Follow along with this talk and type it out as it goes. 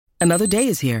Another day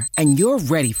is here, and you're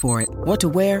ready for it. What to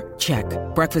wear? Check.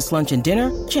 Breakfast, lunch, and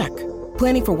dinner? Check.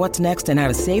 Planning for what's next and how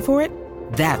to save for it?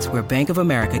 That's where Bank of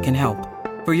America can help.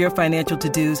 For your financial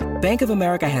to-dos, Bank of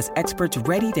America has experts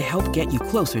ready to help get you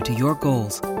closer to your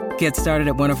goals. Get started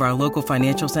at one of our local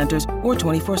financial centers or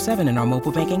 24/7 in our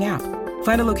mobile banking app.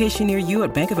 Find a location near you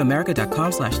at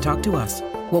bankofamerica.com/talktous.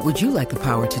 What would you like the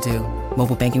power to do?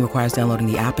 Mobile banking requires downloading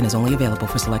the app and is only available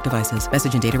for select devices.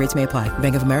 Message and data rates may apply.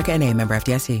 Bank of America N.A., member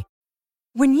FDIC.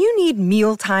 When you need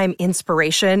mealtime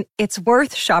inspiration, it's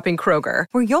worth shopping Kroger,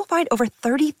 where you'll find over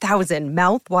 30,000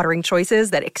 mouth-watering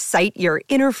choices that excite your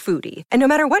inner foodie. And no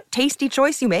matter what tasty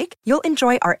choice you make, you'll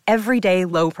enjoy our everyday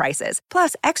low prices,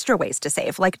 plus extra ways to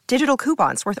save, like digital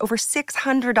coupons worth over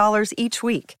 $600 each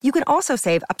week. You can also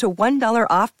save up to $1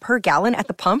 off per gallon at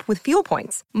the pump with fuel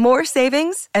points. More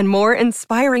savings and more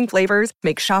inspiring flavors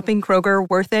make shopping Kroger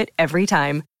worth it every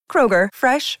time. Kroger,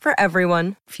 fresh for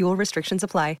everyone. Fuel restrictions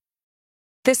apply.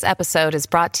 This episode is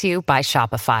brought to you by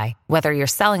Shopify. Whether you're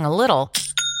selling a little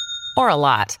or a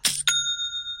lot,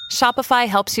 Shopify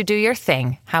helps you do your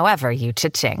thing, however you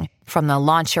cha-ching. From the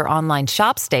launch your online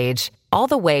shop stage, all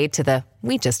the way to the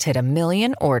we just hit 1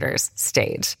 million orders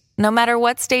stage. No matter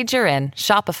what stage you're in,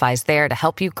 Shopify's there to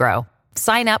help you grow.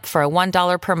 Sign up for a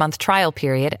 $1 per month trial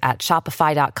period at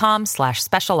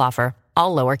shopify.com/special offer,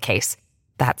 all lowercase.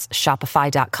 That's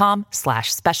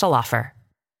shopify.com/special offer.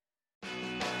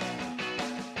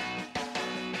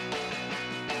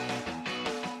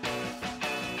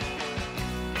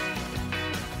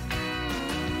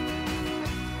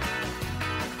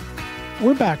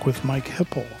 We're back with Mike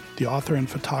Hipple, the author and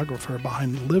photographer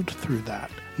behind Lived Through That,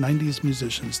 90s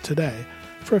Musicians Today,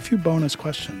 for a few bonus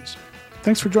questions.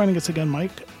 Thanks for joining us again,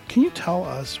 Mike. Can you tell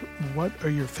us what are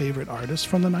your favorite artists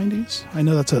from the 90s? I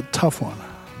know that's a tough one.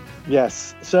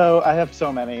 Yes. So I have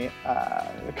so many.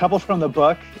 A couple from the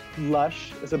book.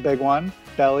 Lush is a big one.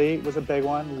 Belly was a big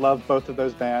one. Love both of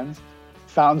those bands.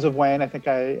 Fountains of Wayne, I think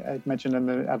I mentioned in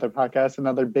the other podcast,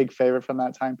 another big favorite from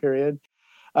that time period.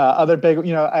 Other big,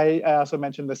 I also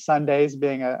mentioned the Sundays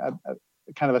being a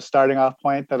kind of a starting off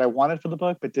point that I wanted for the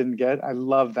book, but didn't get. I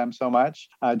love them so much.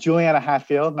 Juliana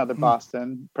Hatfield, another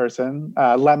Boston person.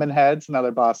 Lemonheads,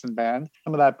 another Boston band.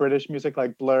 Some of that British music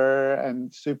like Blur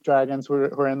and Soup Dragons who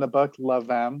are in the book, love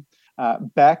them.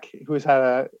 Beck, who's had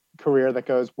a career that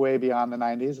goes way beyond the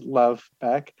 90s, love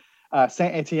Beck.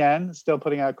 Saint Etienne, still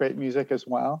putting out great music as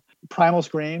well. Primal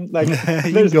Scream, like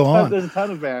there's a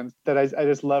ton of bands that I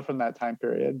just love from that time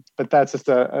period. But that's just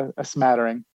a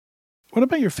smattering. What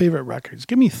about your favorite records?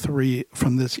 Give me 3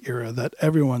 from this era that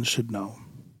everyone should know.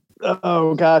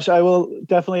 Oh gosh, I will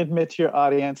definitely admit to your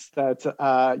audience that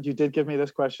you did give me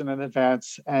this question in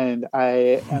advance, and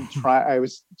I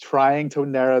was trying to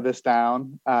narrow this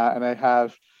down, and I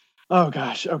have. Oh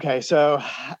gosh. Okay. So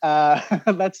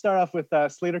let's start off with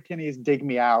Sleater-Kinney's "Dig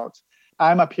Me Out."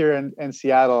 I'm up here in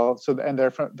Seattle, and they're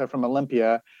from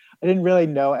Olympia. I didn't really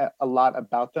know a lot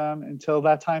about them until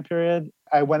that time period.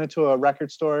 I went into a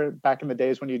record store back in the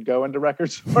days when you'd go into record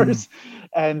stores,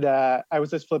 and I was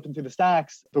just flipping through the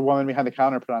stacks. The woman behind the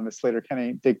counter put on the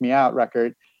Sleater-Kinney "Dig Me Out"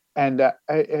 record. And I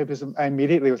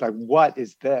immediately was like, what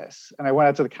is this? And I went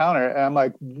out to the counter and I'm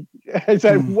like, I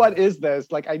said, what is this?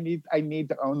 Like, I need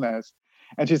to own this.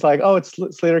 And she's like, oh, it's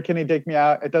Sleater-Kinney "Dig Me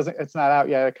Out." It's not out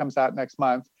yet. It comes out next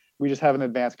month. We just have an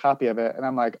advanced copy of it. And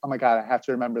I'm like, oh my God, I have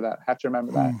to remember that. I have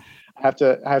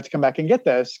to come back and get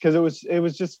this. Cause it was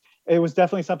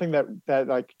definitely something that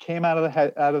like came out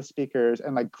of the speakers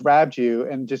and like grabbed you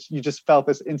and you just felt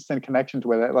this instant connection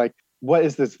with it. Like, what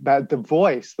is this? The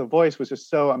voice was just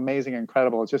so amazing and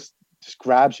incredible. It just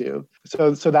grabs you.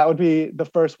 So that would be the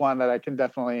first one that I can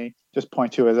definitely just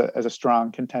point to as a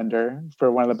strong contender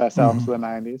for one of the best albums of the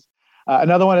 90s.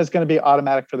 Another one is going to be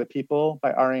 "Automatic for the People"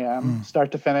 by R.E.M.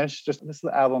 Start to finish. Just this is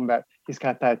the album that he's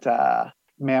got that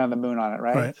Man on the Moon on it,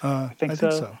 right? I think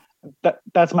so.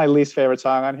 That's my least favorite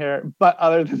song on here. But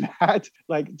other than that,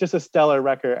 like just a stellar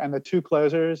record. And the 2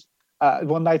 closers,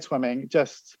 "Night Swimming,"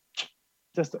 just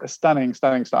a stunning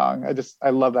song. I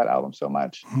love that album so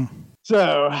much.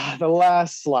 So the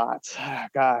last slot,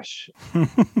 gosh.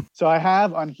 So I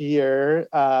have on here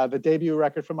the debut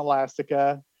record from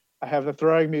Elastica. I have the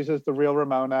Throwing Muses, The Real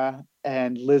Ramona,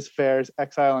 and Liz Phair's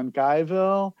 "Exile in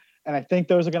Guyville." And I think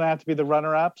those are going to have to be the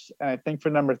runner-ups. And I think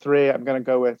for number 3, I'm going to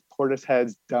go with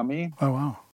Portishead's "Dummy." Oh,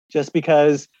 wow. Just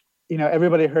because,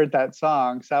 everybody heard that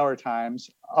song, "Sour Times."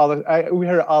 We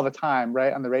heard it all the time,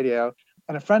 right, on the radio.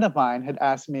 And a friend of mine had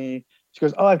asked me, she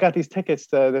goes, "Oh, I've got these tickets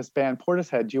to this band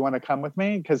Portishead. Do you want to come with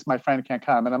me? Because my friend can't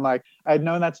come." And I'm like, I'd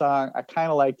known that song. I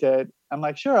kind of liked it. I'm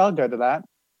like, sure, I'll go to that.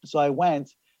 So I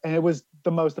went, and it was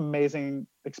the most amazing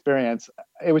experience.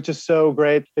 it was just so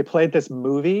great. They played this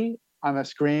movie on a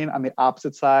screen on the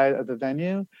opposite side of the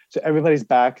venue. So everybody's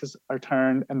backs are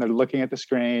turned and they're looking at the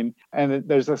screen, and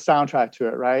there's a soundtrack to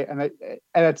it, right? And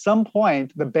at some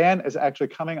point, the band is actually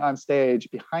coming on stage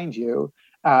behind you,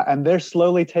 and they're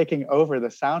slowly taking over the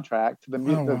soundtrack to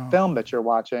the film that you're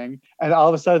watching. And all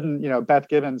of a sudden, Beth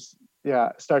Gibbons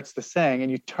starts to sing,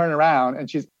 and you turn around and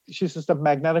she's just a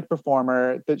magnetic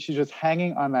performer that she's just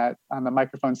hanging on the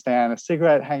microphone stand, a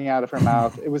cigarette hanging out of her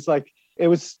mouth. It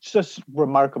was just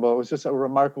remarkable. It was just a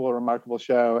remarkable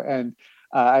show. And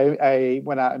I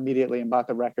went out immediately and bought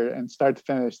the record, and start to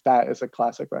finish, that is a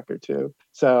classic record too.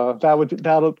 So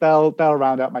that'll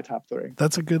round out my top 3.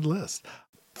 That's a good list.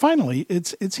 Finally,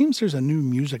 it seems there's a new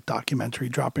music documentary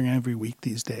dropping every week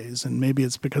these days, and maybe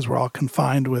it's because we're all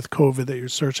confined with COVID that you're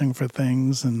searching for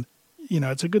things, and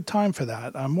it's a good time for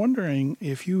that. I'm wondering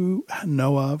if you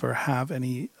know of or have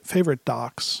any favorite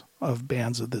docs of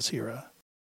bands of this era.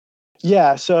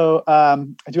 Yeah, so I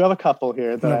do have a couple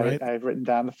here that I've written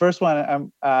down. The first one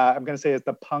I'm going to say is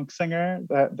The Punk Singer,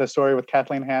 the story with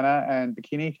Kathleen Hanna and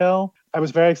Bikini Kill. I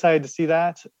was very excited to see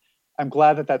that. I'm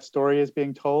glad that story is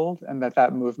being told and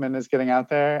that movement is getting out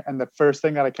there. And the first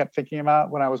thing that I kept thinking about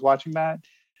when I was watching that,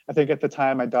 I think at the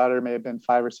time my daughter may have been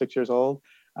 5 or 6 years old.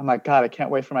 I'm like, God, I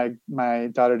can't wait for my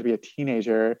daughter to be a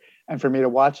teenager and for me to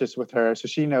watch this with her so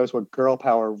she knows what girl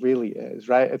power really is,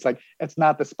 right? It's like, it's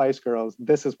not the Spice Girls.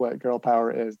 This is what girl power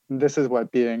is. This is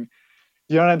what being,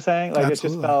 you know what I'm saying? Like,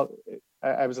 Absolutely. It just felt,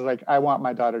 I was like, I want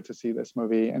my daughter to see this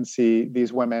movie and see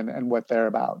these women and what they're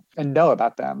about and know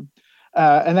about them.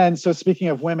 And then, so speaking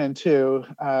of women too,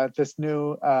 this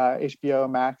new HBO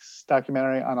Max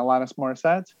documentary on Alanis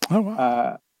Morissette. Oh,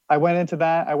 wow. I went into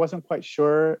that. I wasn't quite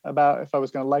sure about if I was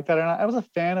going to like that or not. I was a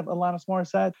fan of Alanis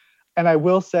Morissette. And I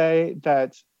will say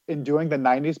that in doing the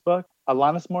 90s book,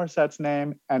 Alanis Morissette's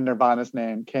name and Nirvana's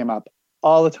name came up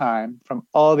all the time from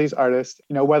all these artists,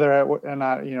 whether or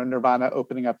not, Nirvana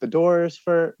opening up the doors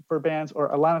for bands,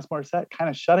 or Alanis Morissette kind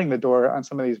of shutting the door on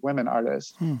some of these women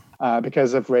artists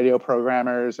because of radio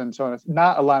programmers and so on. It's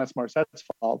not Alanis Morissette's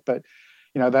fault, but,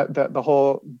 the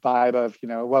whole vibe of,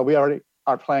 we already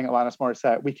are playing Alanis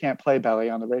Morissette, we can't play Belly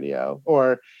on the radio,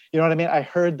 or, you know what I mean? I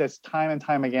heard this time and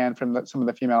time again from some of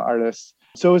the female artists.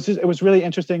 So it was really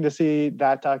interesting to see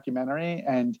that documentary.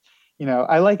 And,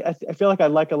 I feel like I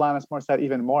like Alanis Morissette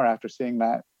even more after seeing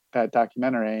that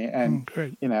documentary. And,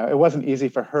 it wasn't easy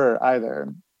for her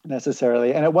either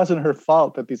necessarily. And it wasn't her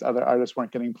fault that these other artists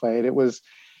weren't getting played. It was,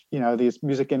 these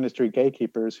music industry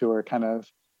gatekeepers who are kind of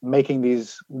making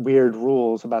these weird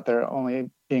rules about there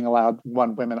only being allowed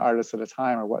one women artist at a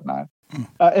time or whatnot.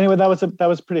 Anyway, that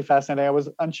was pretty fascinating. I was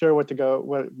unsure what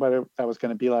that was going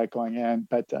to be like going in,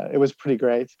 but it was pretty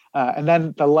great. And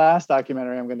then the last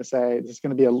documentary I'm going to say is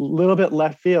going to be a little bit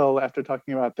left field after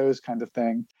talking about those kinds of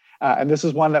things. And this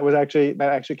is one that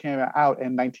actually came out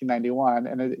in 1991,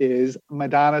 and it is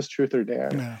Madonna's Truth or Dare.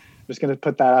 Yeah. I'm just going to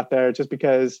put that out there just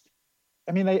because.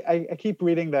 I mean, I keep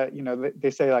reading that, they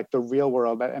say like The Real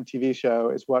World, that MTV show,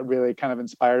 is what really kind of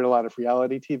inspired a lot of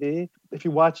reality TV. If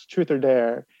you watch Truth or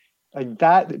Dare, like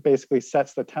that basically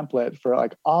sets the template for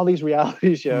like all these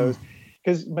reality shows,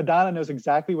 because Madonna knows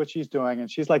exactly what she's doing. And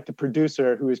she's like the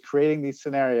producer who is creating these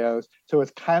scenarios. So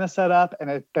it's kind of set up,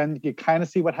 and then you kind of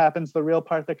see what happens, the real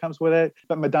part that comes with it.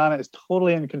 But Madonna is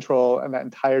totally in control and that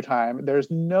entire time.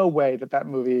 There's no way that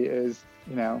movie is,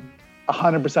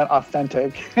 100%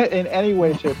 authentic in any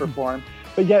way, shape, or form,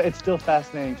 but yet it's still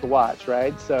fascinating to watch,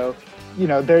 right? So,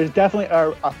 there's definitely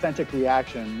are authentic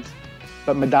reactions,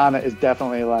 but Madonna is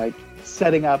definitely like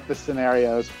setting up the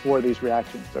scenarios for these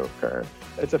reactions to occur.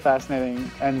 It's a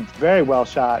fascinating and very well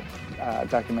shot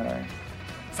documentary.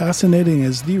 Fascinating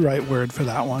is the right word for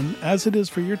that one, as it is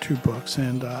for your 2 books,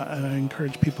 and I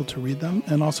encourage people to read them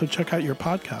and also check out your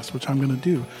podcast, which I'm going to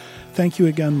do. Thank you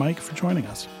again, Mike, for joining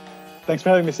us. Thanks for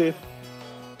having me, Steve.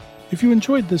 If you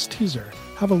enjoyed this teaser,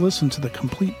 have a listen to the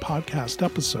complete podcast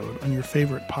episode on your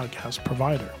favorite podcast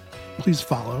provider. Please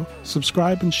follow,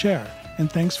 subscribe, and share.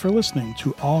 And thanks for listening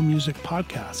to All Music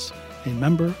Podcasts, a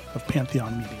member of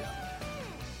Pantheon Media.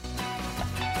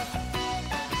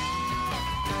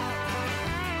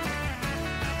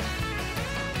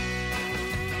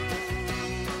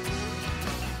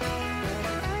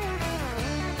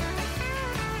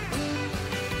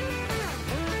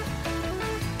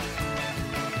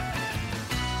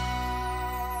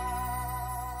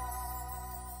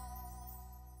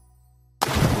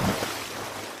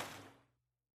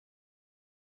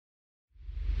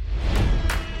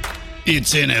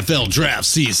 It's NFL draft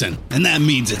season, and that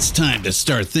means it's time to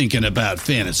start thinking about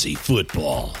fantasy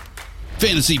football.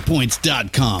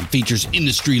 FantasyPoints.com features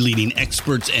industry-leading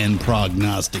experts and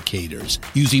prognosticators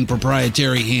using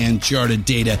proprietary hand-charted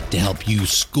data to help you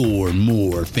score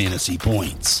more fantasy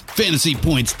points.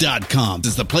 FantasyPoints.com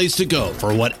is the place to go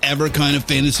for whatever kind of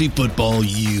fantasy football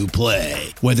you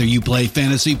play. Whether you play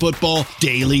fantasy football,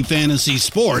 daily fantasy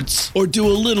sports, or do a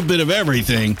little bit of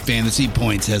everything, Fantasy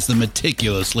Points has the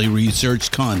meticulously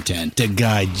researched content to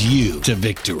guide you to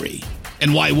victory.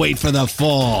 And why wait for the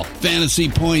fall? Fantasy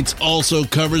Points also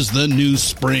covers the new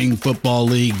spring football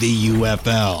league, the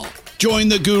UFL. Join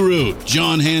the guru,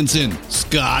 John Hansen,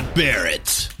 Scott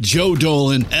Barrett, Joe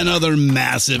Dolan, and other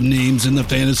massive names in the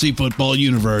fantasy football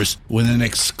universe with an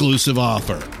exclusive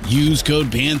offer. Use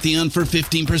code Pantheon for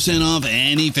 15% off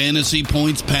any Fantasy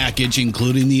Points package,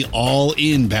 including the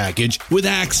all-in package, with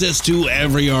access to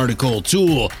every article,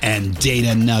 tool, and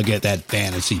data nugget that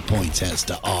Fantasy Points has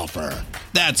to offer.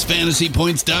 That's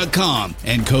FantasyPoints.com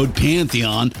and code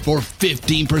Pantheon for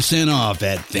 15% off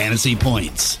at Fantasy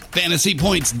Points.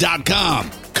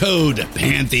 FantasyPoints.com, code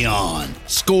Pantheon.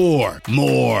 Score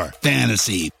more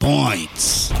fantasy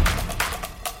points.